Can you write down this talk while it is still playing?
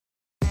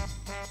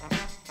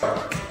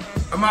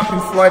I'm up in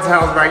Floyd's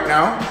house right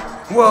now.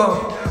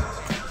 Well,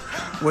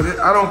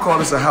 I don't call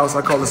this a house,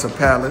 I call this a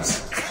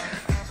palace.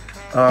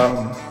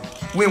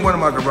 We in one of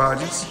my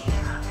garages.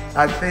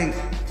 I think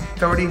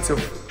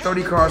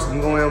 30 cars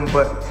can go in,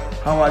 but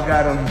how I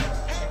got them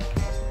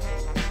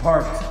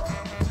parked,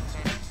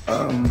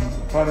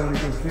 probably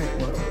can fit.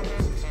 Well,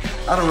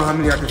 I don't know how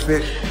many I can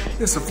fit.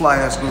 It's a fly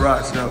ass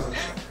garage though.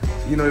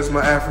 You know, it's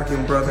my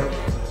African brother.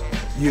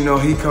 You know,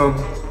 he come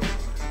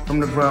from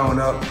the ground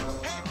up,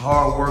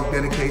 hard work,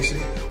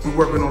 dedication. We're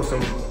working on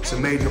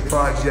some major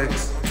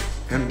projects,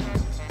 and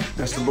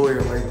that's the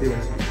lawyer right there.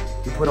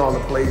 He put all the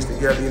plays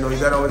together, you know, he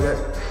got all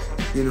that,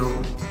 you know,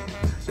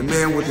 the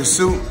man with the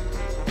suit,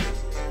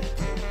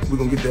 we're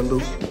gonna get that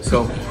loot.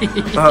 So,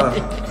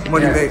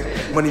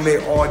 money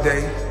made all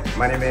day.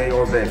 Money made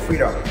all day,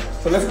 freedom.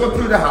 So let's go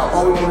through the house.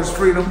 All we want is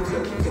freedom.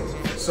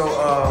 So,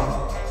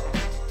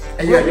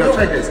 and yo,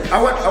 check this.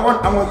 I want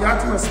y'all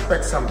to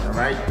expect something,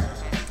 right?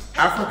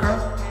 Africa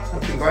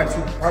has been going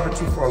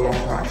probably for a long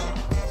time.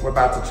 We're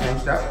about to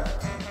change that.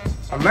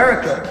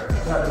 America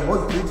has the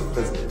most beautiful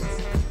business,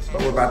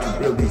 but we're about to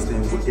build these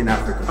things in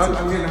Africa too.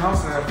 I'm getting a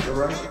house in Africa,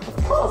 right?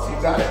 Of course,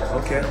 you got it.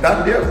 Okay.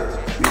 Done deal.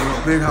 You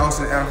know, big house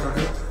in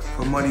Africa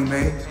for money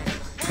made.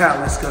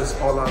 Palace, cause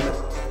all I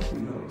live, you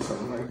know,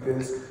 something like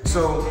this.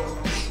 So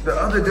the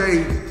other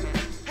day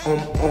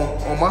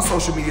on my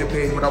social media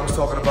page, what I was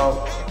talking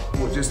about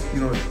was just, you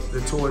know,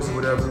 the toys or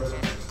whatever.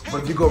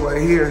 But if you go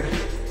right here,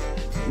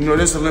 you know,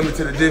 this is a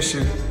limited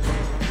edition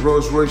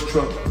Rolls Royce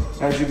truck.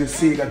 As you can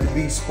see, it got the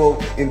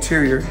bespoke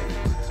interior,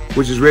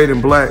 which is red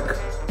and black.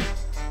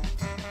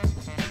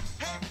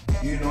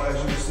 You know, as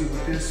you can see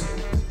with this,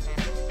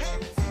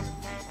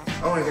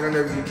 I don't think I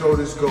never even drove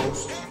this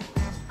Ghost.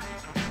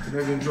 I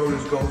never even drove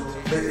this Ghost.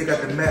 They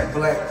got the matte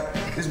black,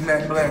 this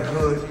matte black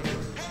hood.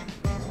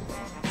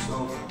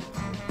 So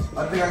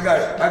I think I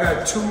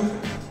got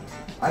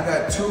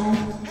two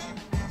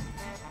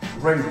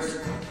Wraiths.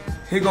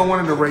 Here go one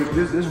of the Wraiths.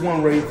 This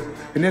one Wraith,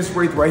 and this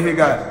Wraith right here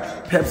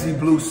got Pepsi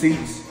blue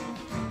seats.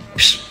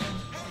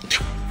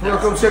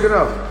 Come check it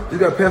out. It's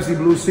got Pepsi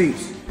blue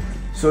seats.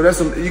 So that's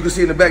you can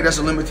see in the back. That's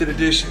a limited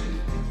edition.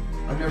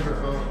 I never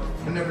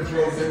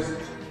drove this.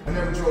 I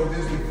never drove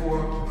this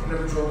before. I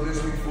never drove this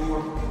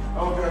before. I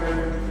don't think I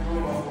ever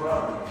drove off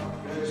Ferrari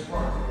in this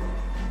park.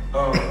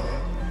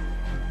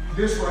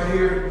 This right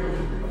here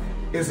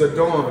is a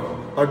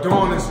Dawn. A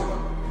Dawn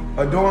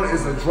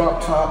is a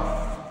drop top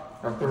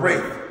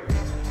Wraith.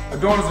 A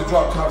Dawn is a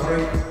drop top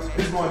Wraith.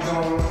 This is my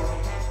Dawn.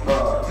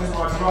 This is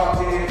my drop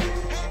head.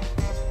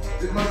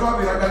 This is my drop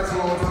head. I got this a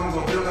long time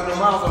ago. But I don't got no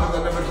miles on it.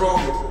 I never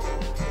drove it.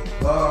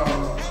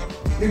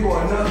 Here go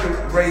another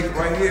Wraith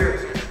right here.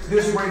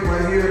 This Wraith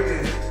right here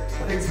is,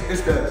 I think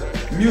it's the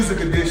music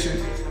edition.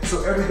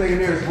 So everything in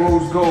there is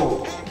rose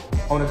gold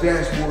on the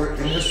dashboard.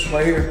 And this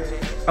right here,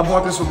 I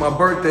bought this for my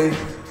birthday.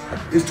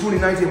 It's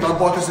 2019, but I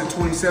bought this in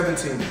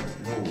 2017.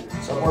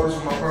 So I bought this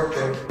for my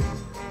birthday.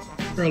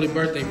 Early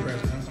birthday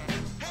present,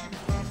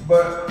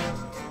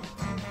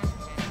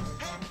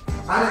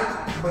 huh?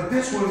 But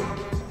this one,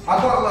 I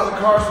bought a lot of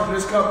cars from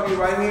this company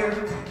right here.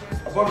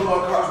 I bought a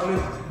lot of cars from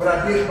them, but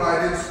I did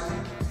buy this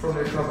from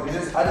their company.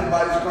 I didn't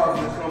buy this car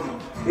from this company.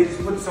 They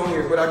just put this on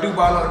here, but I do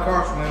buy a lot of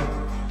cars from them.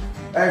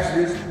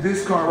 Actually,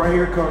 this car right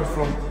here comes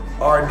from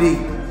RD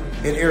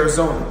in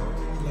Arizona.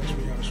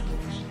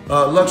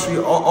 Luxury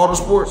Auto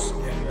Sports.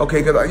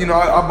 Okay, cause you know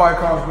I buy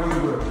cars really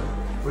well,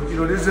 but you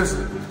know this is.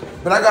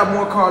 But I got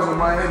more cars in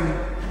Miami.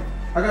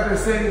 I got that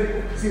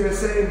same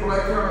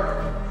black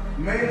car.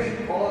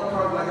 Mainly all the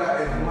cars I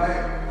got is black.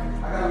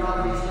 I got a lot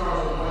of these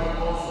cars in black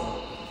also.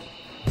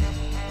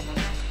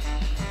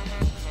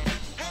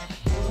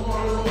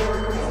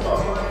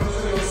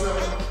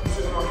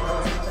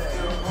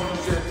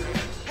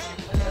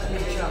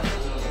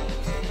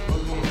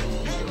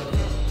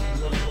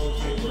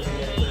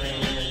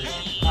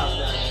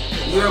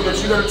 Yeah, but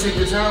you gotta take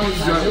your time when you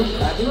drive.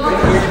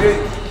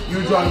 You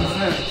were driving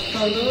fast.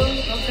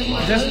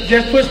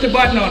 Just push the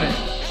button on it.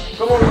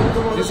 Come on.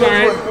 It's all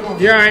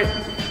right. You're all right.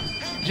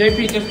 JP,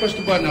 just push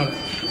the button on it.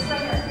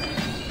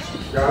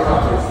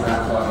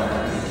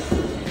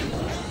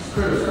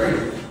 It's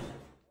crazy.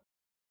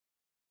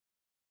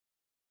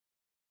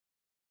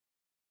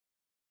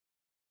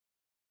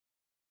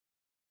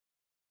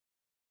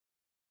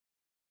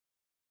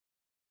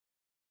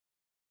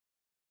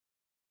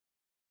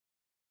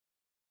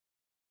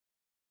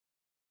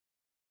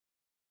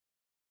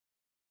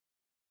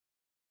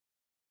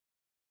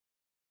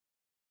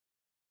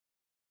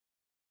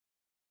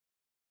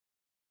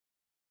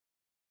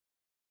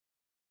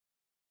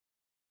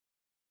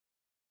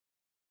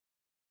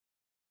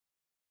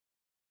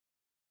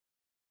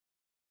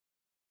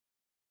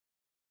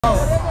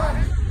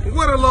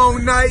 What a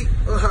long night,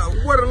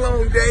 what a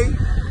long day.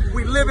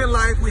 We living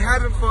life, we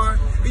having fun.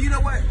 And you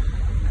know what?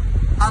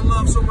 I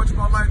love so much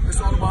about life,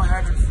 it's all about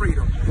having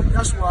freedom.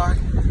 That's why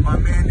my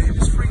man name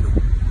is Freedom.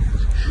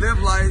 Live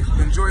life,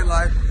 enjoy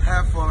life,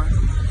 have fun,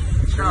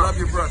 and love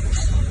your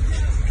brothers.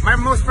 My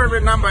most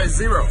favorite number is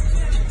 0.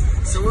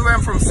 So we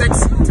went from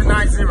 6 to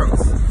 9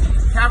 zeros.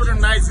 Capital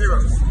 9. 5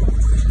 zeros.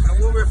 And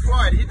we're with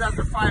Floyd. He does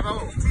the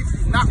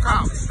 5-0.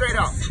 Knockout, straight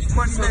up.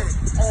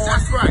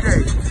 That's right.